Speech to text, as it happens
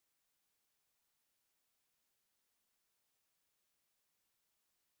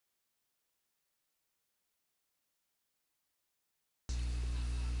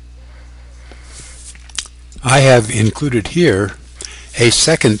I have included here a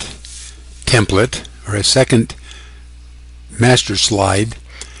second template or a second master slide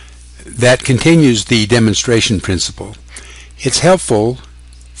that continues the demonstration principle. It's helpful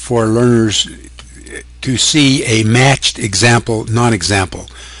for learners to see a matched example, non-example.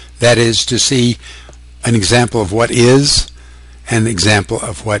 That is, to see an example of what is and an example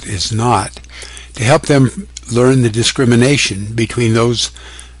of what is not, to help them learn the discrimination between those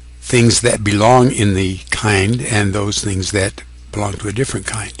things that belong in the kind and those things that belong to a different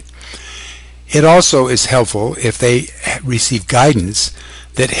kind. It also is helpful if they receive guidance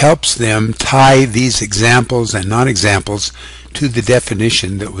that helps them tie these examples and non-examples to the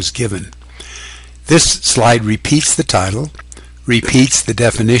definition that was given. This slide repeats the title, repeats the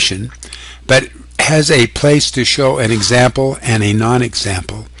definition, but has a place to show an example and a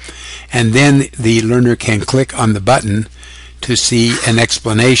non-example, and then the learner can click on the button to see an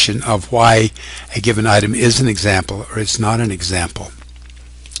explanation of why a given item is an example or it's not an example.